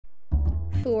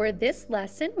For this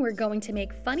lesson, we're going to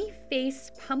make funny face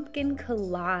pumpkin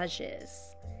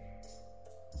collages.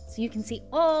 So you can see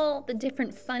all the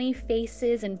different funny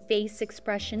faces and face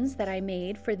expressions that I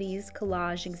made for these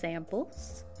collage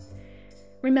examples.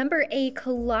 Remember, a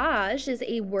collage is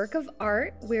a work of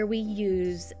art where we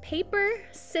use paper,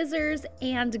 scissors,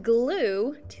 and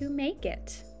glue to make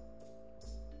it.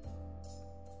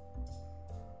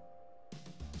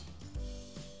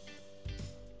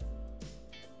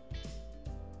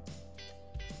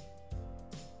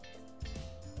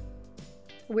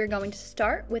 We're going to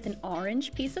start with an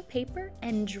orange piece of paper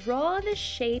and draw the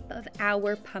shape of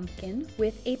our pumpkin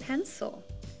with a pencil.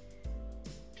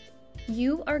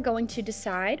 You are going to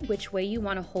decide which way you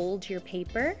want to hold your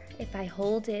paper. If I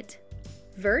hold it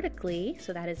vertically,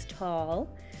 so that is tall,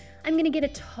 I'm going to get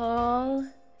a tall,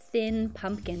 thin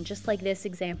pumpkin, just like this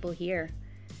example here.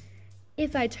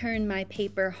 If I turn my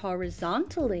paper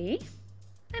horizontally,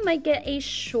 I might get a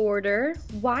shorter,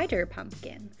 wider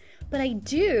pumpkin. But I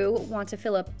do want to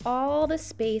fill up all the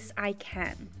space I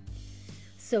can.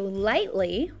 So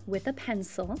lightly, with a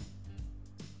pencil,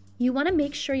 you want to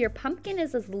make sure your pumpkin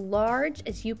is as large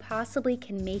as you possibly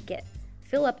can make it.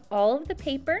 Fill up all of the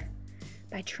paper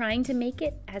by trying to make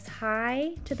it as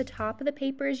high to the top of the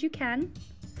paper as you can,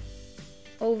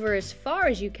 over as far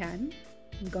as you can.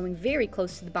 I'm going very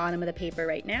close to the bottom of the paper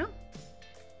right now.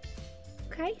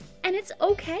 Okay, and it's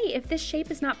okay if this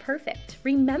shape is not perfect.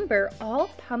 Remember, all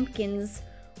pumpkins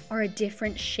are a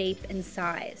different shape and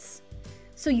size,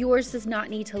 so yours does not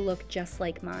need to look just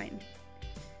like mine.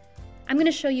 I'm going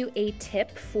to show you a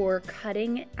tip for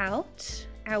cutting out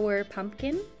our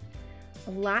pumpkin.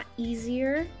 A lot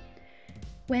easier.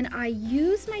 When I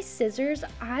use my scissors,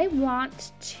 I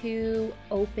want to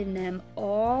open them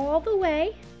all the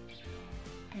way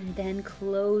and then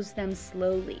close them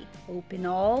slowly. Open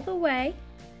all the way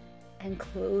and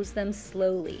close them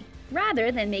slowly.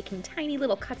 Rather than making tiny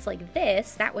little cuts like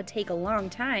this, that would take a long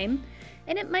time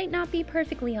and it might not be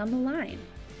perfectly on the line.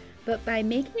 But by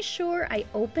making sure I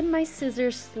open my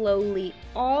scissors slowly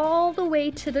all the way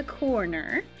to the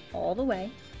corner, all the way,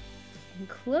 and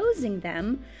closing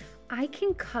them, I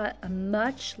can cut a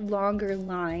much longer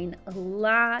line a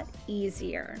lot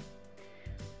easier.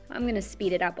 I'm gonna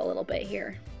speed it up a little bit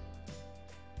here.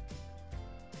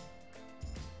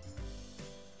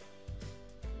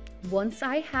 Once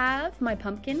I have my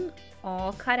pumpkin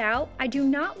all cut out, I do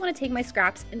not want to take my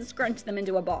scraps and scrunch them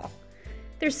into a ball.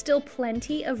 There's still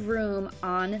plenty of room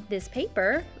on this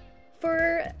paper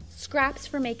for scraps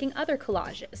for making other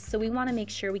collages, so we want to make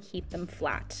sure we keep them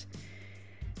flat.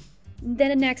 Then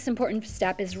the next important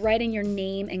step is writing your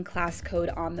name and class code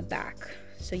on the back.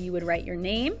 So you would write your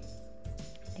name,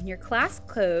 and your class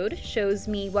code shows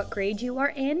me what grade you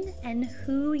are in and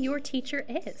who your teacher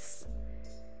is.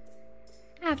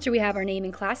 After we have our name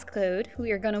and class code,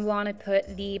 we are going to want to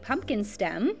put the pumpkin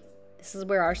stem. This is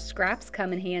where our scraps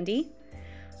come in handy.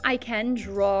 I can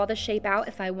draw the shape out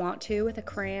if I want to with a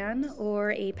crayon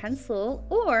or a pencil,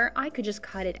 or I could just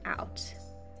cut it out.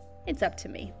 It's up to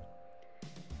me.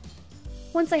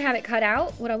 Once I have it cut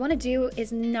out, what I want to do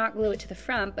is not glue it to the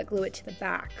front, but glue it to the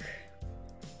back.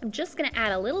 I'm just going to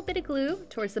add a little bit of glue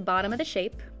towards the bottom of the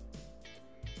shape.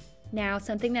 Now,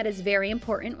 something that is very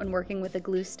important when working with a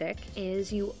glue stick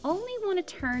is you only want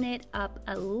to turn it up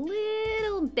a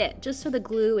little bit, just so the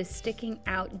glue is sticking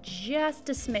out just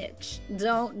a smidge.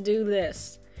 Don't do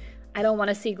this. I don't want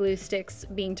to see glue sticks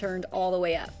being turned all the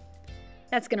way up.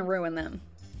 That's going to ruin them.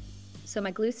 So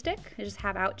my glue stick, I just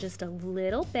have out just a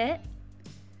little bit.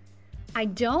 I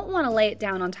don't want to lay it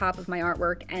down on top of my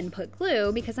artwork and put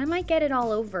glue because I might get it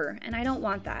all over, and I don't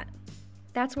want that.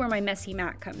 That's where my messy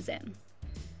mat comes in.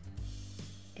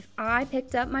 If I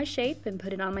picked up my shape and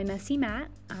put it on my messy mat,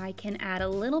 I can add a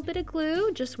little bit of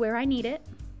glue just where I need it,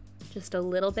 just a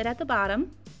little bit at the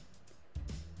bottom.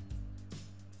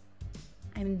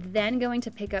 I'm then going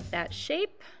to pick up that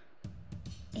shape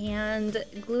and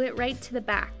glue it right to the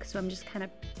back. So I'm just kind of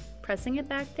pressing it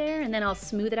back there, and then I'll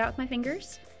smooth it out with my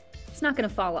fingers. It's not going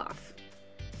to fall off.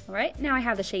 All right, now I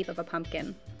have the shape of a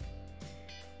pumpkin.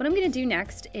 What I'm going to do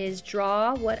next is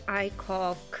draw what I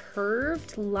call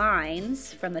curved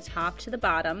lines from the top to the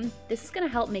bottom. This is going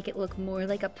to help make it look more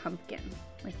like a pumpkin,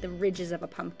 like the ridges of a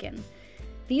pumpkin.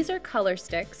 These are color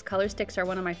sticks. Color sticks are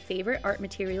one of my favorite art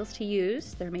materials to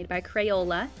use. They're made by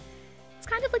Crayola. It's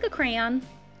kind of like a crayon.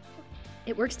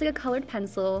 It works like a colored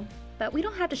pencil, but we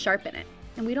don't have to sharpen it,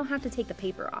 and we don't have to take the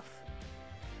paper off.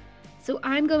 So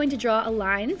I'm going to draw a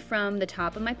line from the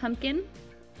top of my pumpkin,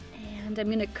 and I'm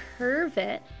going to curve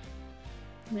it.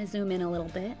 I'm going to zoom in a little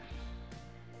bit.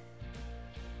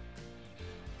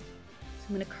 So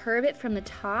I'm going to curve it from the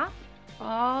top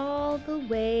all all the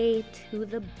way to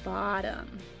the bottom.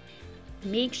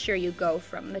 Make sure you go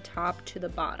from the top to the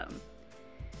bottom.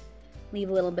 Leave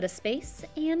a little bit of space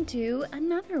and do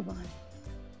another one.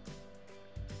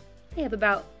 I have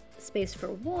about space for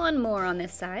one more on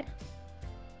this side.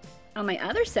 On my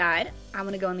other side, I'm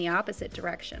gonna go in the opposite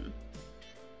direction.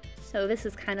 So this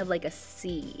is kind of like a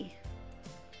C.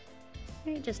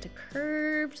 Right, just a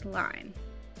curved line.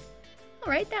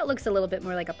 All right, that looks a little bit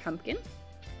more like a pumpkin.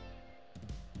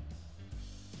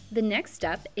 The next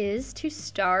step is to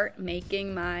start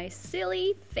making my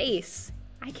silly face.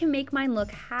 I can make mine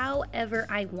look however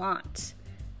I want.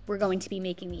 We're going to be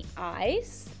making the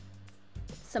eyes,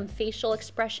 some facial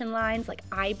expression lines like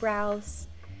eyebrows,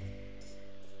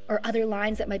 or other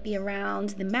lines that might be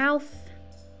around the mouth.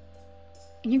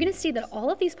 And you're gonna see that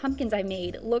all of these pumpkins I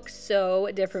made look so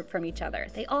different from each other.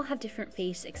 They all have different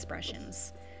face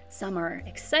expressions. Some are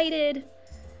excited,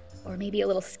 or maybe a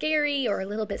little scary, or a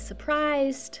little bit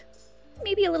surprised,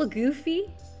 maybe a little goofy.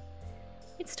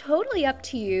 It's totally up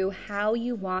to you how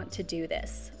you want to do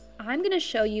this. I'm gonna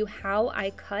show you how I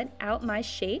cut out my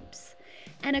shapes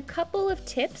and a couple of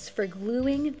tips for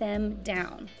gluing them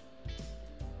down.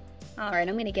 All right,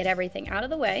 I'm gonna get everything out of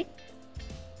the way.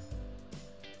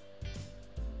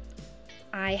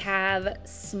 I have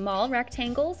small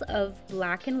rectangles of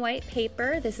black and white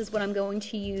paper. This is what I'm going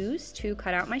to use to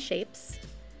cut out my shapes.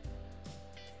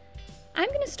 I'm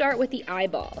gonna start with the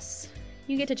eyeballs.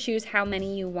 You get to choose how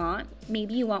many you want.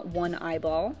 Maybe you want one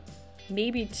eyeball,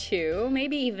 maybe two,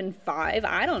 maybe even five.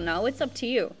 I don't know, it's up to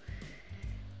you.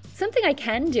 Something I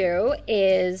can do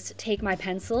is take my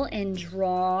pencil and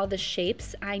draw the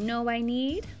shapes I know I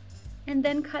need and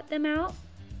then cut them out.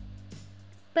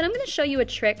 But I'm going to show you a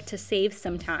trick to save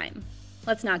some time.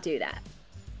 Let's not do that.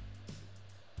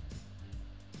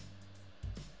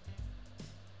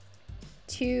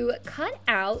 To cut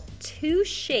out two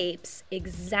shapes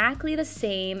exactly the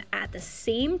same at the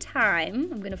same time,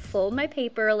 I'm going to fold my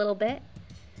paper a little bit,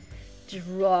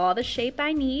 draw the shape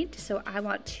I need. So I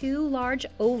want two large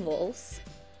ovals.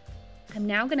 I'm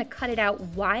now going to cut it out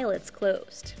while it's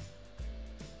closed.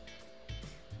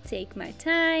 Take my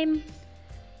time.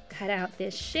 Cut out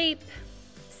this shape,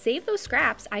 save those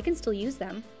scraps, I can still use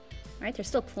them, right? There's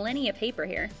still plenty of paper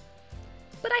here.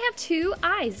 But I have two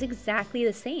eyes exactly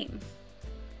the same.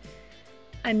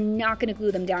 I'm not gonna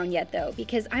glue them down yet though,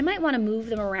 because I might wanna move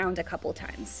them around a couple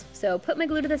times. So put my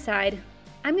glue to the side,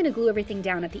 I'm gonna glue everything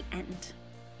down at the end.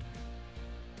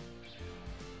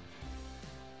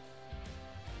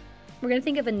 We're gonna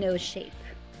think of a nose shape.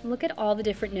 Look at all the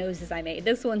different noses I made.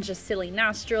 This one's just silly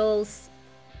nostrils,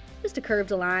 just a curved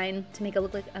line to make it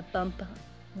look like a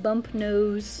bump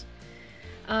nose.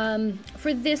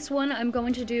 For this one, I'm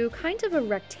going to do kind of a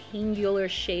rectangular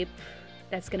shape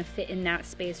that's gonna fit in that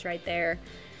space right there.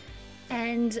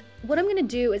 And what I'm gonna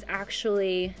do is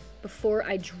actually, before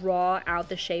I draw out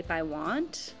the shape I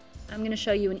want, I'm gonna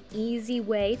show you an easy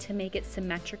way to make it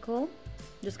symmetrical.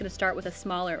 I'm just gonna start with a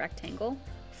smaller rectangle,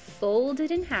 fold it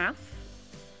in half,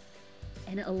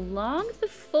 and along the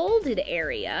folded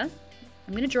area,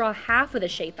 I'm gonna draw half of the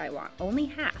shape I want, only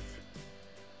half.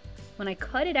 When I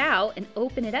cut it out and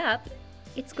open it up,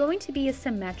 it's going to be a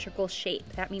symmetrical shape.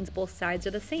 That means both sides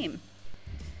are the same.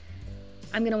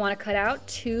 I'm gonna wanna cut out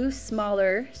two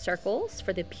smaller circles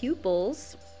for the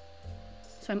pupils.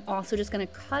 So I'm also just gonna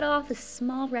cut off a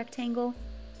small rectangle.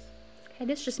 Okay,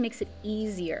 this just makes it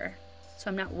easier, so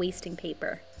I'm not wasting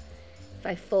paper. If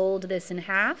I fold this in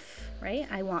half, right,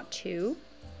 I want two.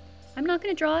 I'm not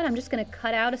gonna draw it, I'm just gonna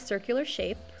cut out a circular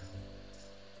shape.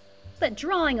 But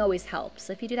drawing always helps.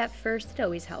 If you do that first, it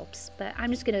always helps. But I'm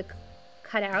just gonna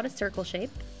cut out a circle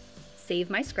shape, save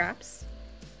my scraps,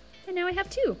 and now I have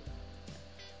two.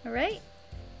 All right?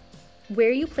 Where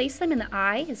you place them in the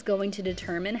eye is going to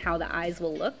determine how the eyes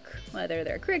will look, whether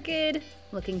they're crooked,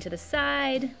 looking to the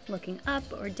side, looking up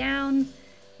or down.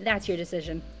 That's your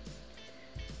decision.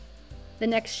 The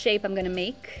next shape I'm gonna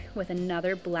make with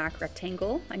another black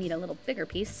rectangle. I need a little bigger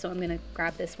piece, so I'm gonna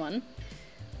grab this one.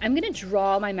 I'm gonna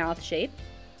draw my mouth shape,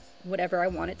 whatever I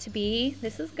want it to be.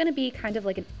 This is gonna be kind of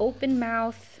like an open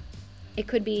mouth. It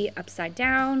could be upside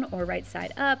down or right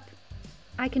side up.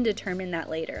 I can determine that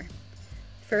later.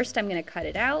 First, I'm gonna cut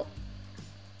it out.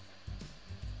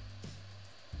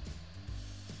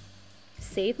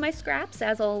 Save my scraps,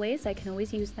 as always. I can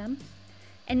always use them.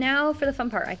 And now for the fun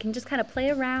part, I can just kind of play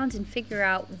around and figure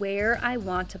out where I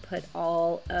want to put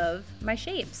all of my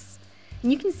shapes.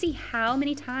 And you can see how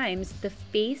many times the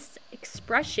face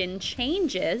expression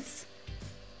changes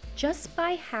just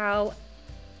by how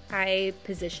I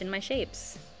position my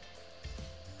shapes.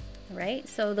 All right,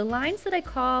 so the lines that I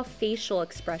call facial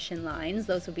expression lines,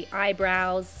 those would be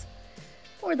eyebrows,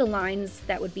 or the lines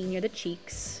that would be near the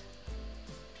cheeks.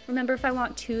 Remember, if I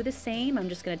want two the same, I'm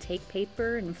just going to take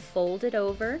paper and fold it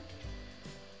over.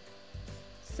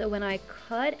 So when I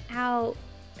cut out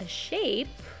a shape,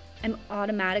 I'm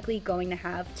automatically going to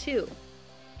have two.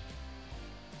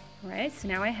 All right, so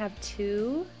now I have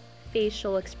two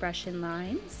facial expression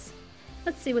lines.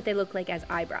 Let's see what they look like as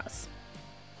eyebrows.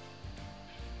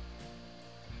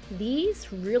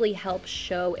 These really help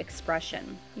show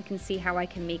expression. You can see how I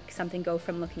can make something go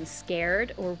from looking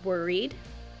scared or worried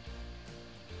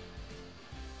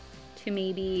to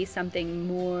maybe something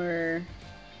more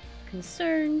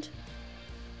concerned,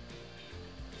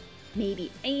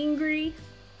 maybe angry.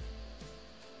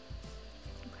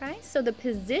 Okay, so the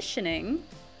positioning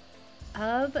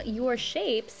of your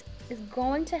shapes is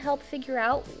going to help figure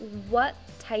out what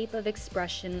type of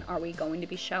expression are we going to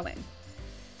be showing.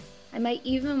 I might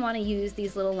even want to use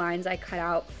these little lines I cut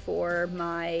out for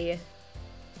my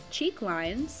cheek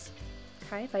lines.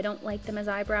 Okay, if I don't like them as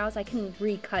eyebrows, I can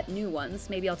recut new ones.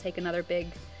 Maybe I'll take another big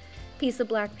piece of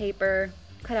black paper,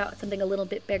 cut out something a little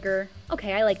bit bigger.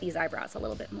 Okay, I like these eyebrows a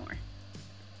little bit more.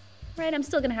 Right, I'm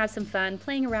still gonna have some fun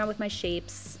playing around with my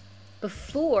shapes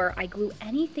before I glue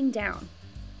anything down.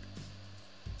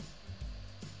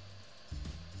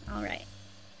 All right.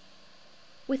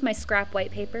 With my scrap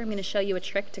white paper, I'm going to show you a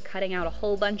trick to cutting out a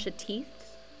whole bunch of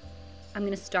teeth. I'm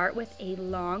going to start with a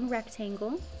long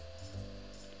rectangle.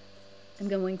 I'm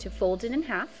going to fold it in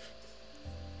half.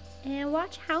 And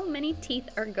watch how many teeth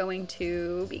are going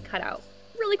to be cut out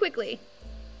really quickly.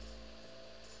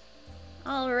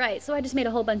 All right, so I just made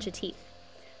a whole bunch of teeth.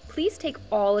 Please take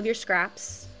all of your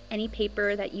scraps, any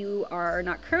paper that you are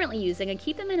not currently using, and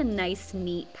keep them in a nice,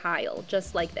 neat pile,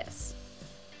 just like this.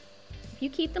 If you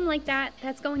keep them like that,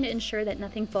 that's going to ensure that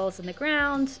nothing falls in the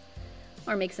ground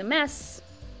or makes a mess.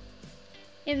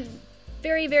 And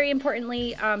very, very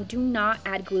importantly, do not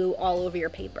add glue all over your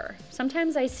paper.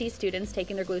 Sometimes I see students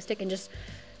taking their glue stick and just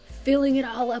filling it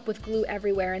all up with glue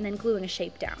everywhere and then gluing a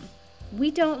shape down.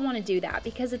 We don't want to do that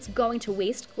because it's going to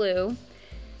waste glue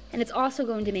and it's also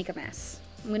going to make a mess.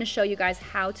 I'm going to show you guys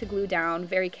how to glue down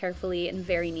very carefully and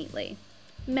very neatly.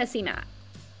 Messy mat.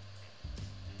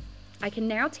 I can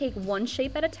now take one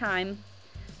shape at a time,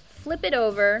 flip it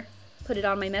over, put it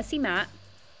on my messy mat,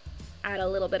 add a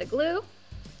little bit of glue,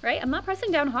 right? I'm not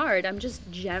pressing down hard, I'm just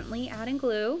gently adding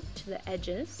glue to the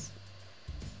edges.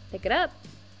 Pick it up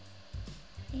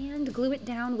and glue it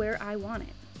down where I want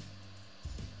it.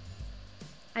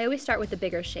 I always start with the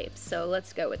bigger shapes, so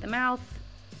let's go with the mouth,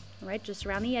 right? Just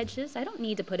around the edges. I don't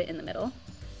need to put it in the middle.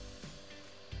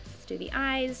 Let's do the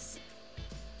eyes.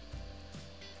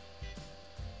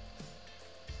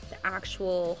 The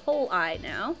actual whole eye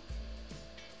now.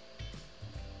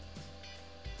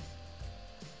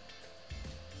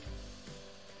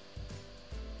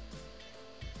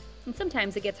 And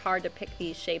sometimes it gets hard to pick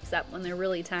these shapes up when they're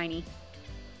really tiny.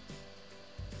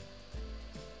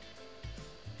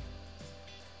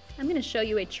 I'm going to show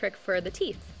you a trick for the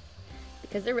teeth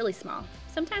because they're really small.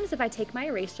 Sometimes if I take my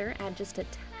eraser, add just a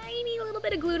tiny little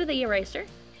bit of glue to the eraser,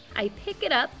 I pick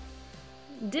it up,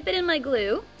 dip it in my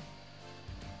glue,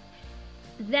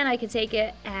 then I can take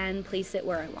it and place it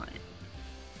where I want it.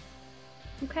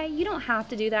 Okay, you don't have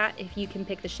to do that if you can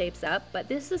pick the shapes up, but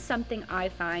this is something I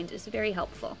find is very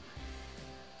helpful.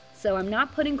 So I'm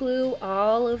not putting glue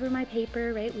all over my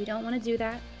paper, right? We don't want to do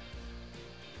that.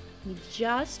 We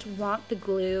just want the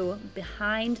glue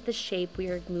behind the shape we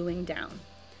are gluing down.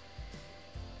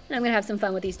 And I'm gonna have some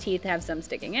fun with these teeth, have some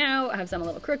sticking out, have some a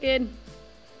little crooked.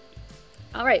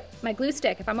 All right, my glue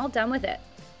stick, if I'm all done with it,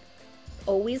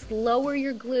 always lower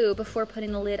your glue before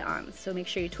putting the lid on. So make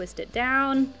sure you twist it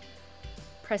down,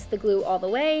 press the glue all the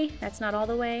way. That's not all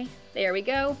the way. There we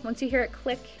go. Once you hear it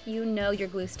click, you know your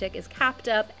glue stick is capped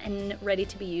up and ready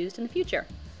to be used in the future.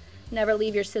 Never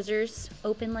leave your scissors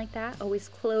open like that. Always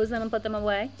close them and put them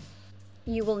away.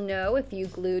 You will know if you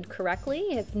glued correctly,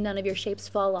 if none of your shapes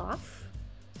fall off.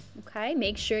 Okay,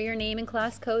 make sure your name and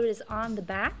class code is on the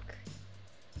back.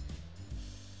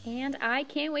 And I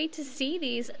can't wait to see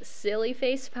these silly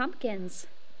face pumpkins.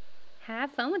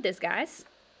 Have fun with this, guys.